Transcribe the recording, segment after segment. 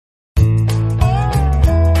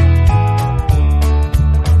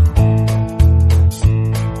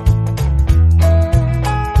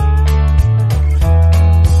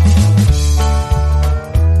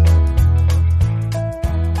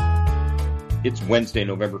It's Wednesday,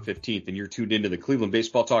 November 15th, and you're tuned into the Cleveland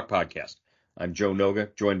Baseball Talk podcast. I'm Joe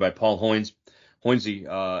Noga, joined by Paul Hoynes.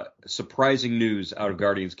 Hoynesy, surprising news out of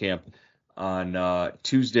Guardians camp on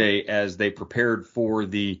Tuesday as they prepared for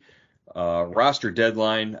the roster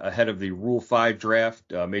deadline ahead of the Rule 5 draft.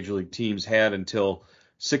 Major League teams had until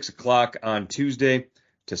 6 o'clock on Tuesday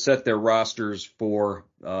to set their rosters for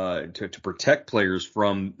to protect players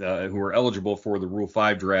from who are eligible for the Rule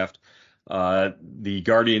 5 draft. The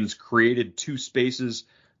Guardians created two spaces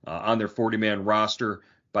on their 40-man roster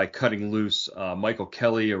by cutting loose Michael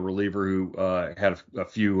Kelly, a reliever who had a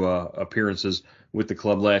few appearances with the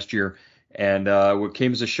club last year. And what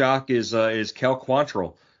came as a shock is Cal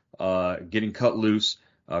Quantrill getting cut loose.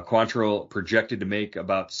 Quantrill projected to make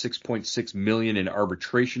about $6.6 million in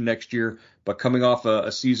arbitration next year, but coming off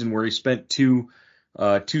a season where he spent two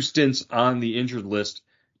stints on the injured list.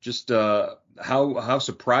 Just how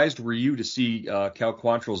surprised were you to see Cal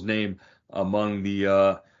Quantrill's name among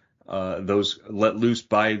the those let loose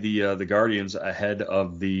by the Guardians ahead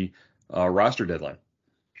of the roster deadline?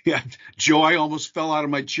 Yeah, Joe, I almost fell out of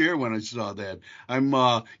my chair when I saw that.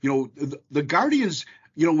 The Guardians,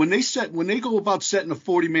 when they go about setting a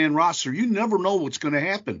 40-man roster, you never know what's going to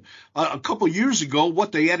happen. A couple of years ago,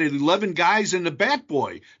 they added 11 guys and the bat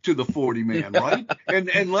boy to the 40-man, right?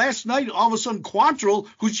 And last night, all of a sudden, Quantrill,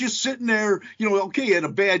 who's just sitting there, he had a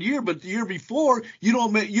bad year, but the year before, you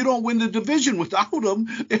don't win the division without him.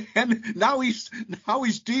 And now he's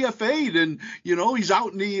DFA'd, and he's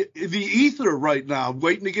out in the ether right now,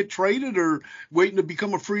 waiting to get traded or waiting to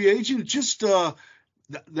become a free agent. Just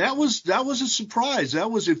that was a surprise.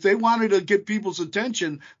 That was, if they wanted to get people's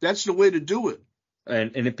attention, that's the way to do it.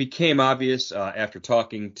 And it became obvious after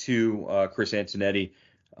talking to Chris Antonetti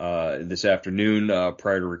this afternoon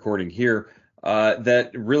prior to recording here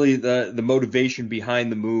that really the motivation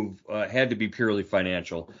behind the move had to be purely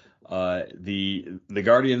financial. The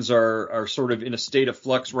Guardians are sort of in a state of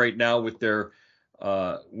flux right now with their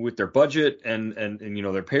budget and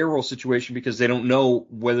their payroll situation, because they don't know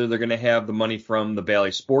whether they're going to have the money from the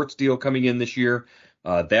Bally Sports deal coming in this year.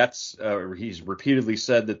 He's repeatedly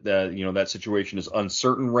said that that situation is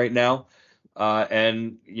uncertain right now.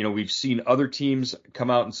 And we've seen other teams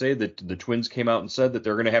come out and say that the Twins came out and said that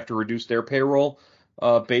they're going to have to reduce their payroll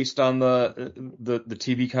based on the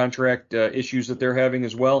TV contract issues that they're having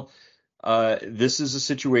as well. This is a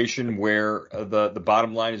situation where the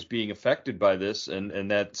bottom line is being affected by this,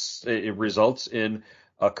 and it results in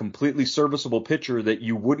a completely serviceable pitcher that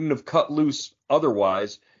you wouldn't have cut loose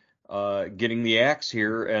otherwise, getting the axe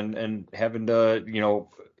here and having to,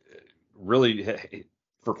 really,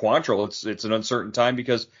 for Quantrill, it's an uncertain time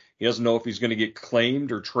because he doesn't know if he's going to get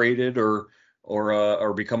claimed or traded or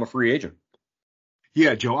become a free agent.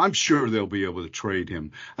 Yeah, Joe, I'm sure they'll be able to trade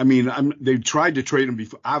him. I mean, they tried to trade him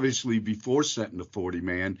before setting the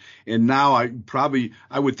 40-man, and now I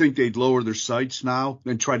would think they'd lower their sights now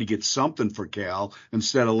and try to get something for Cal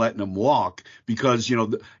instead of letting him walk, because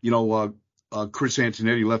Chris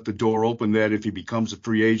Antonetti left the door open that if he becomes a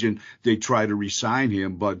free agent, they try to re-sign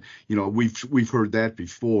him. But we've heard that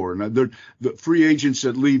before. And the free agents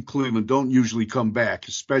that leave Cleveland don't usually come back,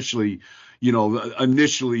 especially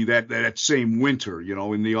initially that same winter,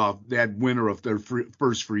 in that winter of their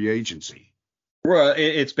first free agency. Well,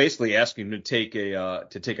 it's basically asking to take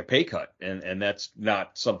a pay cut, and that's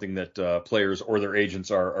not something that players or their agents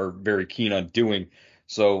are very keen on doing.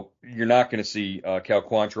 So you're not going to see Cal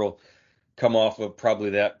Quantrill come off of probably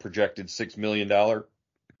that projected $6 million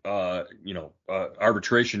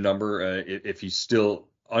arbitration number. If he's still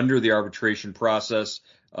under the arbitration process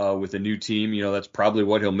with a new team, that's probably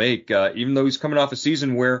what he'll make, even though he's coming off a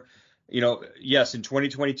season where, yes, in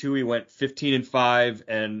 2022 he went 15-5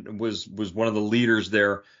 and was one of the leaders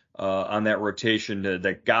there on that rotation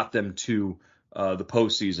that got them to the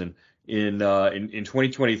postseason. In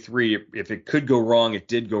 2023, if it could go wrong, it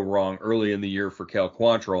did go wrong early in the year for Cal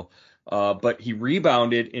Quantrill. But he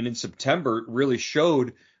rebounded, and in September really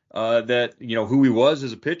showed that who he was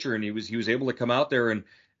as a pitcher, and he was able to come out there and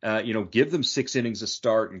give them 6 innings a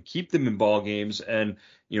start and keep them in ball games, and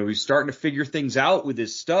he's starting to figure things out with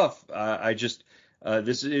his stuff.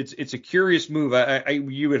 It's a curious move.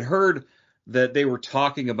 You had heard that they were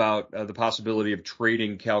talking about the possibility of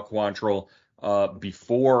trading Cal Quantrill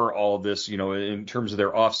before all this, in terms of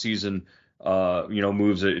their offseason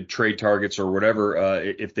moves, trade targets or whatever,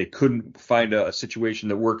 if they couldn't find a situation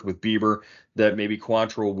that worked with Bieber, that maybe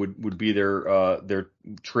Quantrill would be their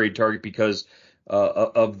trade target because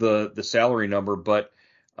of the salary number. But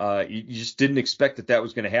you just didn't expect that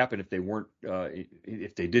was going to happen if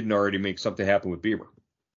they didn't already make something happen with Bieber.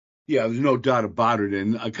 Yeah, there's no doubt about it.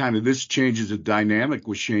 And kind of this changes the dynamic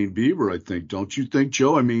with Shane Bieber, I think. Don't you think,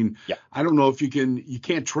 Joe? I mean, Yeah. I don't know if you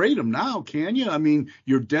can't trade him now, can you? I mean,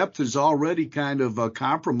 your depth is already kind of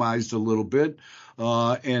compromised a little bit.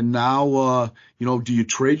 And now, do you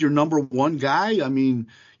trade your number one guy? I mean,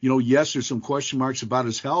 yes, there's some question marks about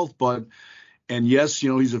his health, and yes,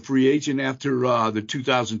 he's a free agent after the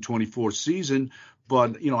 2024 season.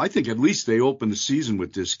 But, I think at least they open the season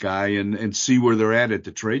with this guy and see where they're at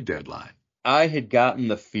the trade deadline. I had gotten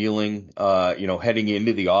the feeling, heading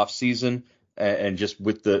into the off season and just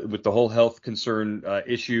with the whole health concern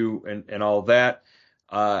issue and all that,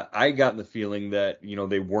 I gotten the feeling that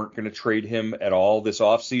they weren't going to trade him at all this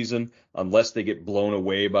off season unless they get blown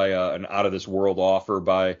away by an out of this world offer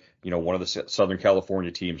by one of the Southern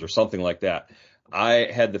California teams or something like that. I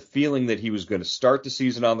had the feeling that he was going to start the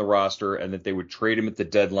season on the roster and that they would trade him at the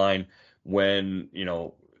deadline when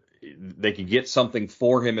they could get something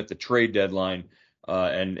for him at the trade deadline,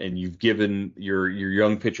 and you've given your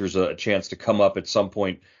young pitchers a chance to come up at some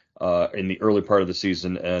point in the early part of the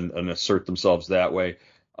season and assert themselves that way.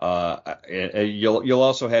 And you'll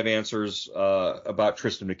also have answers about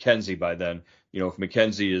Tristan McKenzie by then. If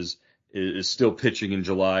McKenzie is still pitching in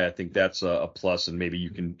July, I think that's a plus, and maybe you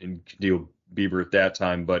can deal Bieber at that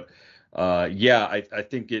time. But I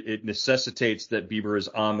think it necessitates that Bieber is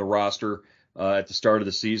on the roster at the start of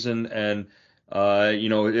the season, and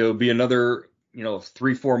it'll be another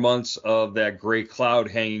 3-4 months of that gray cloud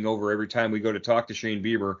hanging over every time we go to talk to Shane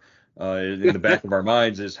Bieber. In the back of our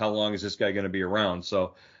minds is how long is this guy going to be around?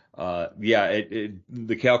 So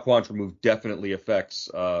the Cal Quantrill move definitely affects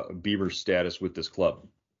Bieber's status with this club.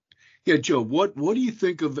 Yeah, Joe, what do you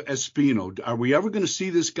think of Espino? Are we ever going to see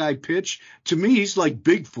this guy pitch? To me, he's like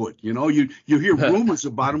Bigfoot. You hear rumors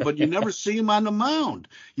about him, but you never see him on the mound.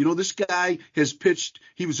 This guy has pitched.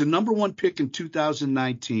 He was a number one pick in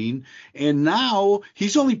 2019, and now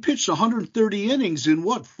he's only pitched 130 innings in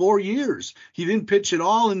 4 years. He didn't pitch at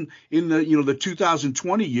all in the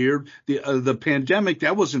 2020 year, the pandemic.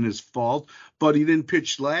 That wasn't his fault. But he didn't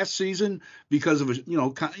pitch last season because of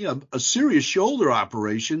a serious shoulder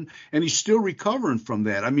operation, and he's still recovering from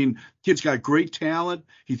that. I mean, kid's got great talent.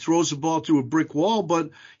 He throws the ball through a brick wall,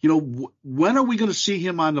 but when are we going to see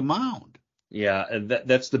him on the mound? Yeah, and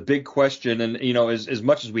that's the big question. And as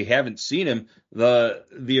much as we haven't seen him, the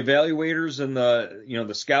evaluators and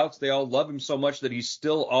the scouts, they all love him so much that he's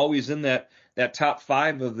still always in that top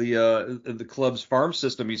 5 of the club's farm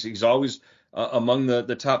system. He's always among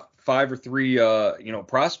the top 5 or 3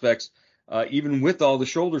 prospects, even with all the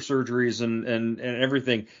shoulder surgeries and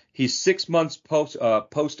everything. He's 6 months post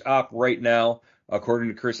op right now, according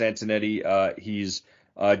to Chris Antonetti. He's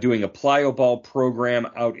doing a plyo ball program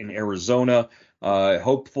out in Arizona.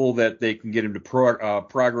 Hopeful that they can get him to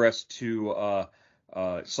progress to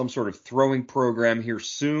some sort of throwing program here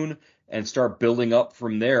soon and start building up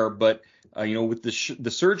from there. But with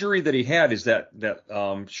the surgery that he had is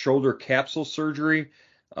that shoulder capsule surgery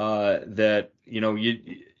that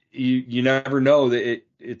you never know that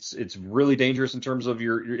it's really dangerous in terms of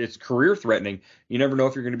it's career threatening. You never know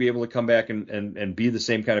if you're going to be able to come back and be the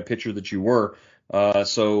same kind of pitcher that you were.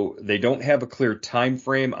 So they don't have a clear time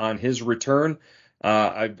frame on his return.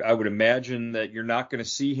 I would imagine that you're not going to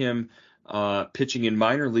see him pitching in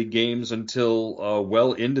minor league games until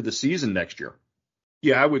well into the season next year.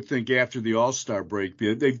 Yeah, I would think after the All-Star break,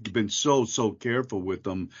 they've been so careful with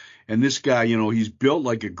him. And this guy, he's built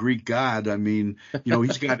like a Greek god. I mean,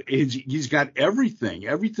 he's got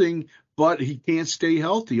everything, but he can't stay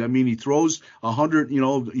healthy. I mean, he throws 100.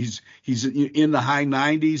 He's in the high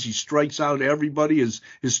 90s. He strikes out everybody. His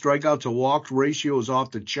strikeout to walk ratio is off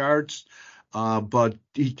the charts, but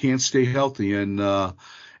he can't stay healthy. And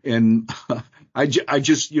I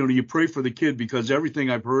just you pray for the kid because everything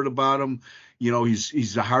I've heard about him.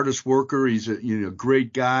 He's the hardest worker. He's a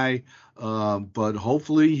great guy, but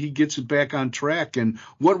hopefully he gets it back on track. And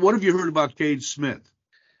what have you heard about Cade Smith?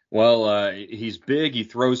 Well, he's big, he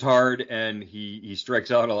throws hard, and he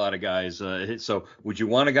strikes out a lot of guys. So would you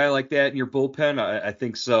want a guy like that in your bullpen? I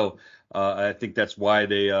think so. I think that's why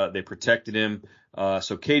they protected him.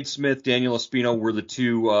 So Cade Smith, Daniel Espino were the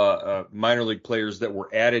 2 minor league players that were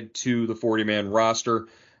added to the 40-man roster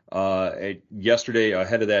yesterday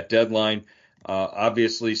ahead of that deadline.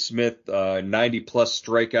 Obviously, Smith, 90-plus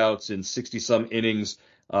strikeouts in 60-some innings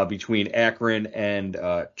between Akron and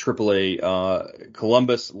AAA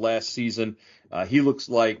Columbus last season. He looks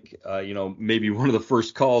like, maybe one of the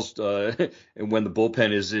first calls when the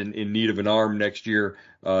bullpen is in need of an arm next year.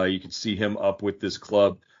 You could see him up with this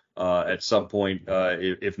club at some point,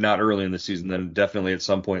 if not early in the season, then definitely at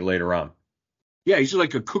some point later on. Yeah, he's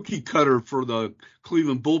like a cookie cutter for the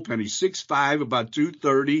Cleveland bullpen. He's 6'5", about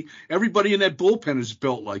 230. Everybody in that bullpen is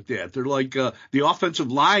built like that. They're like the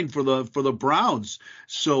offensive line for the Browns.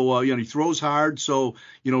 So he throws hard. So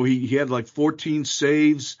he had like 14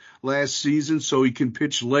 saves last season. So he can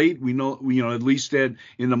pitch late. We know at least that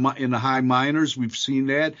in the high minors we've seen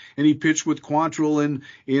that. And he pitched with Quantrill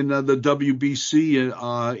in the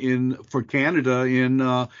WBC in for Canada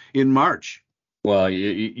in March. Well,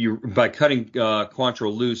 you by cutting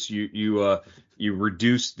Quantrill loose, you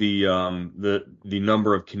reduce the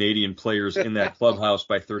number of Canadian players in that clubhouse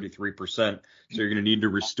by 33%. So you're going to need to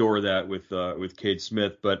restore that with Cade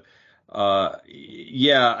Smith. But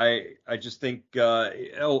yeah, I just think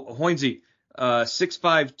Hoynesy, 6'5",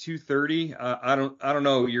 230. I don't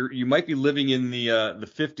know. You might be living in the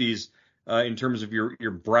 50s. In terms of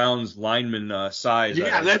your Browns lineman size.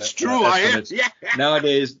 Yeah, that's true. I am. Yeah.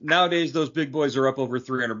 Nowadays those big boys are up over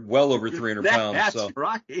 300, well over 300 pounds. That's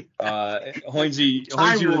right. Hoynesy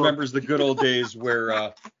remembers the good old days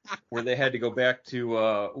where they had to go back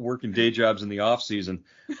to working day jobs in the off season.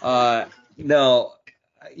 No,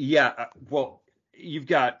 yeah. Well, you've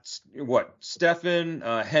got Stephan,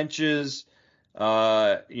 Henches.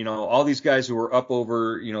 All these guys who are up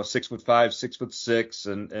over, 6'5", 6'6",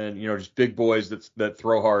 and just big boys that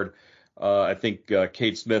throw hard. I think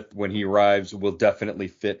Cade Smith, when he arrives, will definitely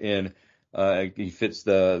fit in. He fits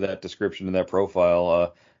that description and that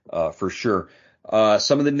profile for sure.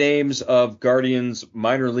 Some of the names of Guardians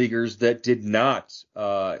minor leaguers that did not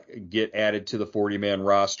get added to the 40-man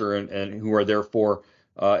roster and who are therefore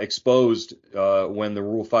exposed when the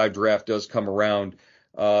Rule 5 draft does come around.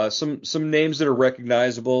 Some names that are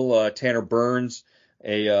recognizable: Tanner Burns,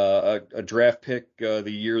 a draft pick the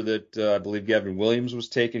year that I believe Gavin Williams was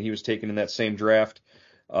taken. He was taken in that same draft.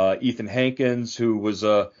 Ethan Hankins, who was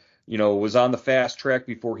was on the fast track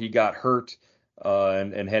before he got hurt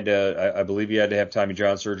and had to, I believe he had to have Tommy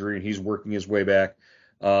John surgery, and he's working his way back.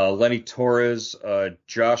 Lenny Torres,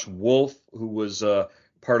 Josh Wolf, who was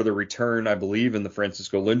part of the return, I believe, in the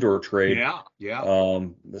Francisco Lindor trade. Yeah.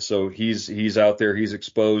 So he's out there. He's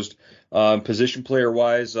exposed. Position player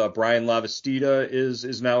wise, Brian Lavastida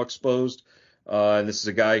is now exposed. And this is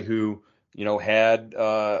a guy who, had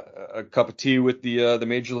a cup of tea with the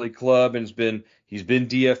Major League club and he's been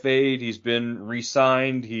DFA'd. He's been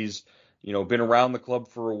re-signed. He's, been around the club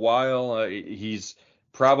for a while. He's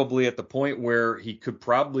probably at the point where he could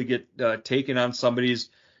probably get taken on somebody's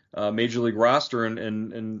Major League roster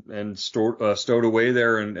and stowed away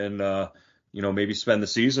there and maybe spend the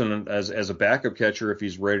season as a backup catcher if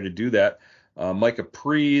he's ready to do that. Micah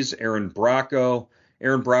Pries, Aaron Bracco,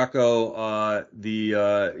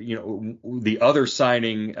 the other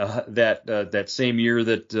signing that same year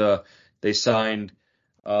that they signed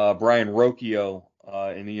Brian Rocchio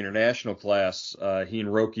in the international class. He and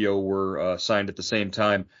Rocchio were signed at the same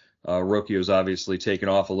time. Rocchio's obviously taken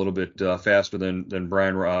off a little bit faster than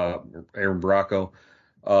Aaron Bracco.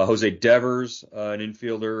 Jose Devers, an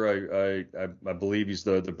infielder. I believe he's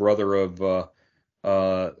the brother of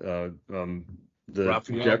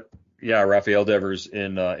Rafael Devers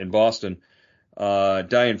in Boston.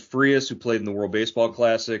 Diane Frias, who played in the World Baseball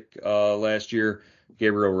Classic last year.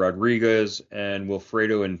 Gabriel Rodriguez and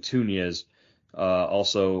Wilfredo Antunez,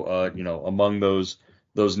 also among those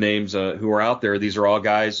names who are out there. These are all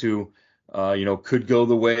guys who could go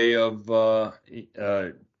the way of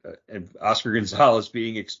Oscar Gonzalez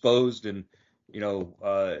being exposed, and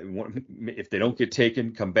if they don't get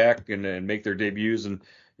taken, come back and make their debuts, and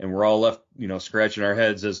we're all left scratching our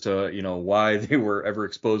heads as to why they were ever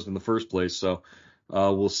exposed in the first place. So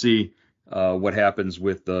we'll see what happens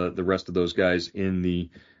with the rest of those guys in the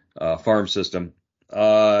farm system.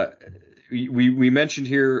 We mentioned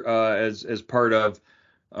here as part of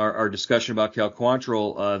our discussion about Cal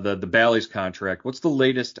Quantrill, the Bally's contract. What's the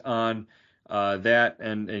latest on that?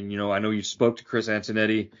 And I know you spoke to Chris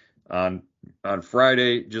Antonetti on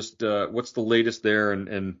Friday. Just what's the latest there,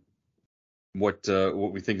 and what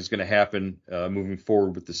we think is going to happen moving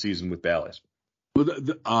forward with the season with Bally's? Well,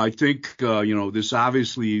 I think, this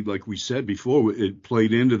obviously, like we said before, it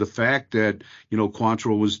played into the fact that,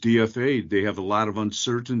 Quantrill was DFA'd. They have a lot of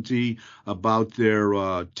uncertainty about their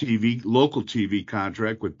local TV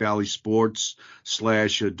contract with Bally Sports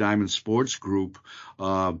 / Diamond Sports Group.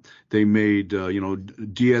 They made,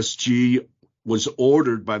 DSG was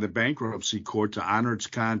ordered by the bankruptcy court to honor its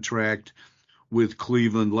contract with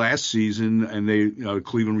Cleveland last season, and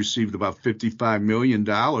Cleveland received about $55 million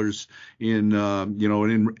in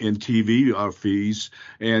TV fees,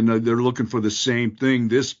 and they're looking for the same thing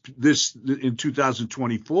this in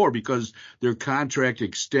 2024 because their contract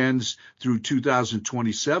extends through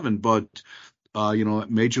 2027. But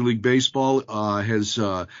Major League Baseball has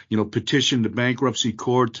petitioned the bankruptcy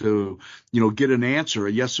court to get an answer,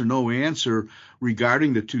 a yes or no answer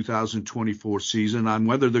regarding the 2024 season on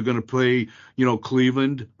whether they're going to play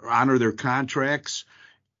Cleveland or honor their contracts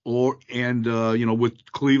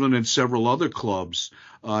with Cleveland and several other clubs,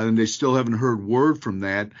 and they still haven't heard word from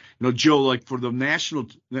that. Joe, like for the national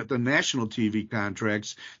TV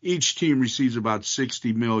contracts, each team receives about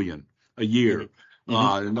 $60 million a year.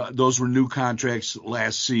 And those were new contracts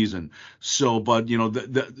last season. So, but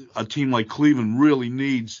a team like Cleveland really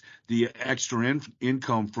needs the extra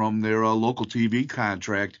income from their local TV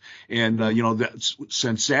contract, and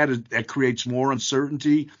that creates more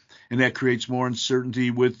uncertainty. And that creates more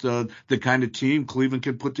uncertainty with the kind of team Cleveland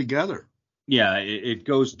can put together. Yeah, it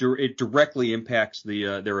directly impacts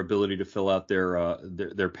their ability to fill out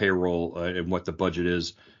their payroll and what the budget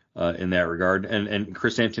is in that regard. And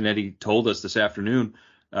Chris Antonetti told us this afternoon,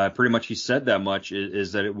 pretty much he said that much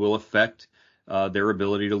is that it will affect their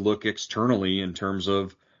ability to look externally in terms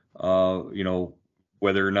of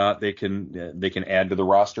whether or not they can add to the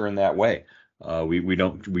roster in that way.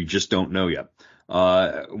 We just don't know yet.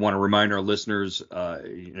 I want to remind our listeners,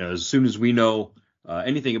 as soon as we know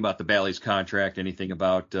anything about the Bally's contract, anything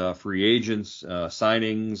about free agents,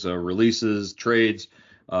 signings, releases, trades,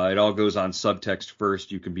 it all goes on Subtext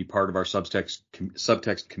first. You can be part of our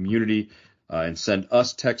Subtext community and send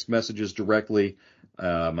us text messages directly.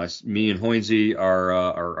 Me and Hoynesy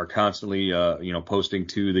are constantly posting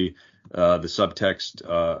to the Subtext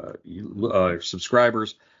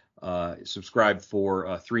subscribers. Subscribe for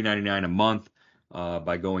 $3.99 a month.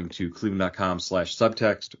 By going to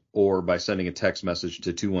cleveland.com/subtext or by sending a text message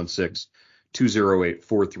to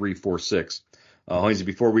 216-208-4346. Hoynesy,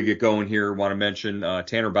 before we get going here, I want to mention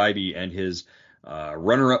Tanner Bibee and his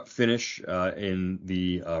runner-up finish in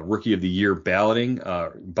the Rookie of the Year balloting.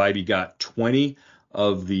 Bibee got 20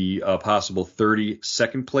 of the possible 30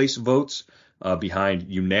 second-place votes behind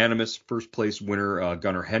unanimous first-place winner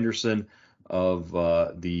Gunnar Henderson of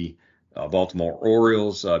the Baltimore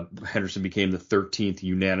Orioles. Henderson became the 13th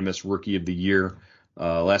unanimous Rookie of the Year.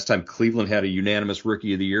 Last time Cleveland had a unanimous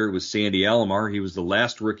Rookie of the Year, it was Sandy Alomar. He was the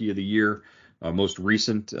last Rookie of the Year, most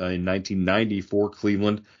recent in 1990 for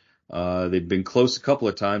Cleveland. They've been close a couple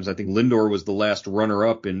of times. I think Lindor was the last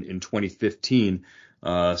runner-up in 2015.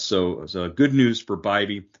 So good news for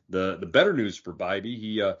Bibee. The better news for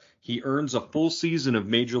Bibee, he earns a full season of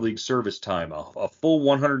Major League service time, a full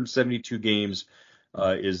 172 games.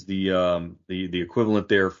 Is the equivalent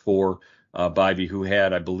there for Bibee, who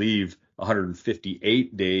had, I believe,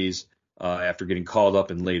 158 days after getting called up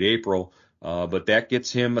in late April. But that gets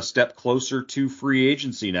him a step closer to free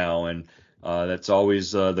agency now, and that's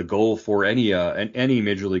always the goal for any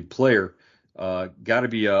Major League player. Got to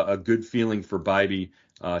be a good feeling for Bibee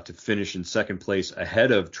to finish in second place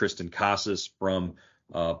ahead of Tristan Casas from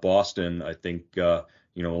Boston. I think a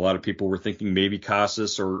lot of people were thinking maybe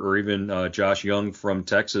Casas or even Josh Young from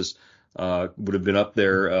Texas would have been up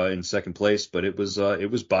there in second place, but it was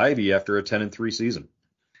Bibee after a 10-3 season.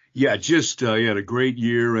 Yeah, he had a great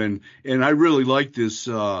year, and I really like this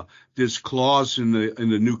clause in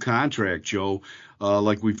the new contract, Joe.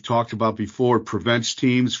 Like we've talked about before, it prevents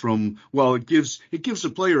teams from, it gives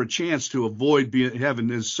the player a chance to avoid having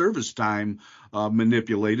his service time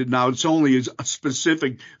manipulated. Now it's only a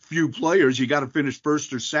specific few players. You got to finish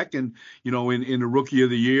first or second, in the Rookie of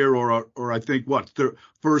the Year, or I think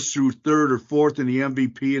first through third or fourth in the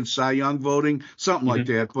MVP and Cy Young voting, something like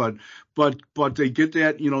that. But they get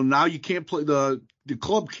that. Now you can't play the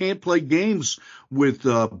club can't play games with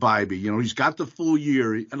Bibee. He's got the full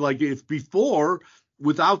year. And like if before,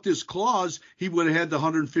 without this clause, he would have had the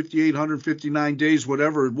 158, 159 days,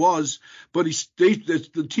 whatever it was. But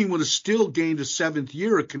the team would have still gained a seventh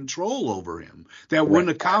year of control over him. That wouldn't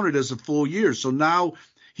have counted as a full year. So now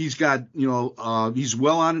he's got, he's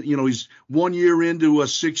well on, he's 1 year into a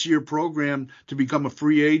 6-year program to become a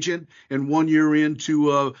free agent and 1 year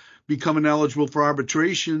into becoming eligible for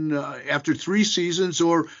arbitration after 3 seasons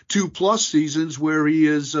or 2+ seasons where he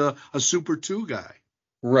is a Super 2 guy.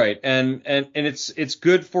 Right, and it's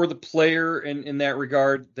good for the player in that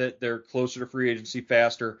regard that they're closer to free agency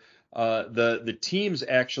faster. The teams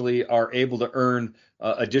actually are able to earn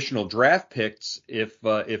additional draft picks if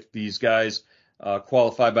these guys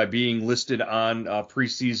qualify by being listed on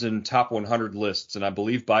preseason top 100 lists, and I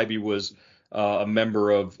believe Bibee was a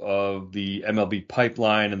member of the MLB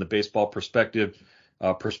Pipeline and the Baseball Prospectus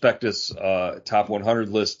top 100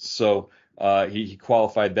 lists, so he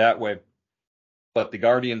qualified that way. But the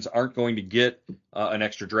Guardians aren't going to get an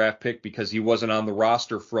extra draft pick because he wasn't on the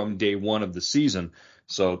roster from day one of the season.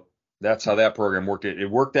 So That's how that program worked. It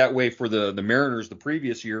worked that way for the Mariners the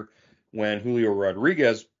previous year when Julio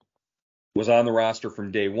Rodriguez was on the roster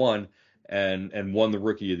from day one and won the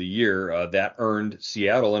Rookie of the Year. That earned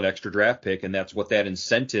Seattle an extra draft pick, and that's what that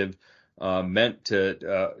incentive meant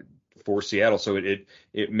to for Seattle. So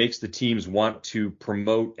it makes the teams want to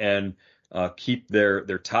promote and keep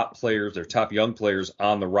their top players, their top young players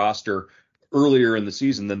on the roster earlier in the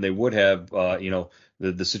season than they would have.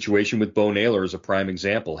 The situation with Bo Naylor is a prime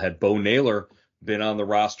example. Had Bo Naylor been on the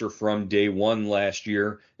roster from day one last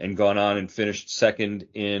year and gone on and finished second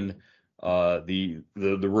in the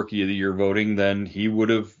Rookie of the Year voting, then he would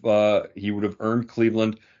have earned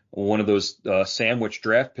Cleveland one of those sandwich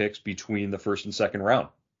draft picks between the first and second round.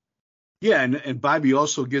 Yeah, and Bobby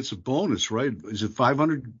also gets a bonus, right? Is it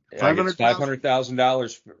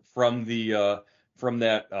 $500,000 from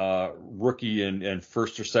that rookie and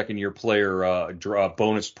first or second year player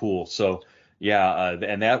bonus pool. So yeah,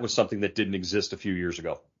 and that was something that didn't exist a few years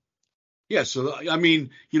ago. Yeah, so I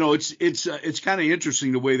mean, it's kind of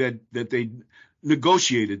interesting the way that they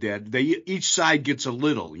negotiated that. Each side gets a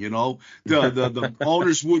little, the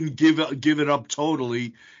owners wouldn't give it up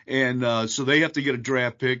totally, and so they have to get a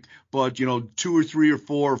draft pick, but 2 or 3 or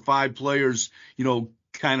 4 or 5 players,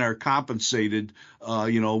 kind of are compensated,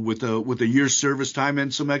 with a year's service time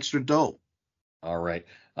and some extra dough. All right.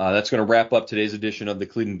 That's going to wrap up today's edition of the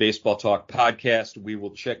Cleveland Baseball Talk podcast. We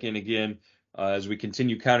will check in again as we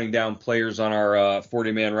continue counting down players on our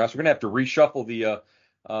 40-man roster. We're going to have to reshuffle the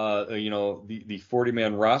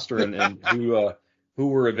 40-man roster and who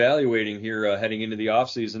we're evaluating here heading into the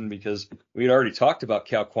offseason, because we had already talked about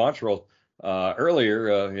Cal Quantrill earlier,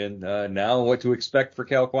 and now what to expect for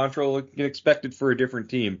Cal Quantrill, expected for a different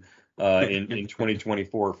team in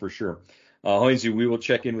 2024 for sure. Hoynesy, we will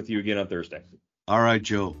check in with you again on Thursday. All right,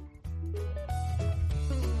 Joe.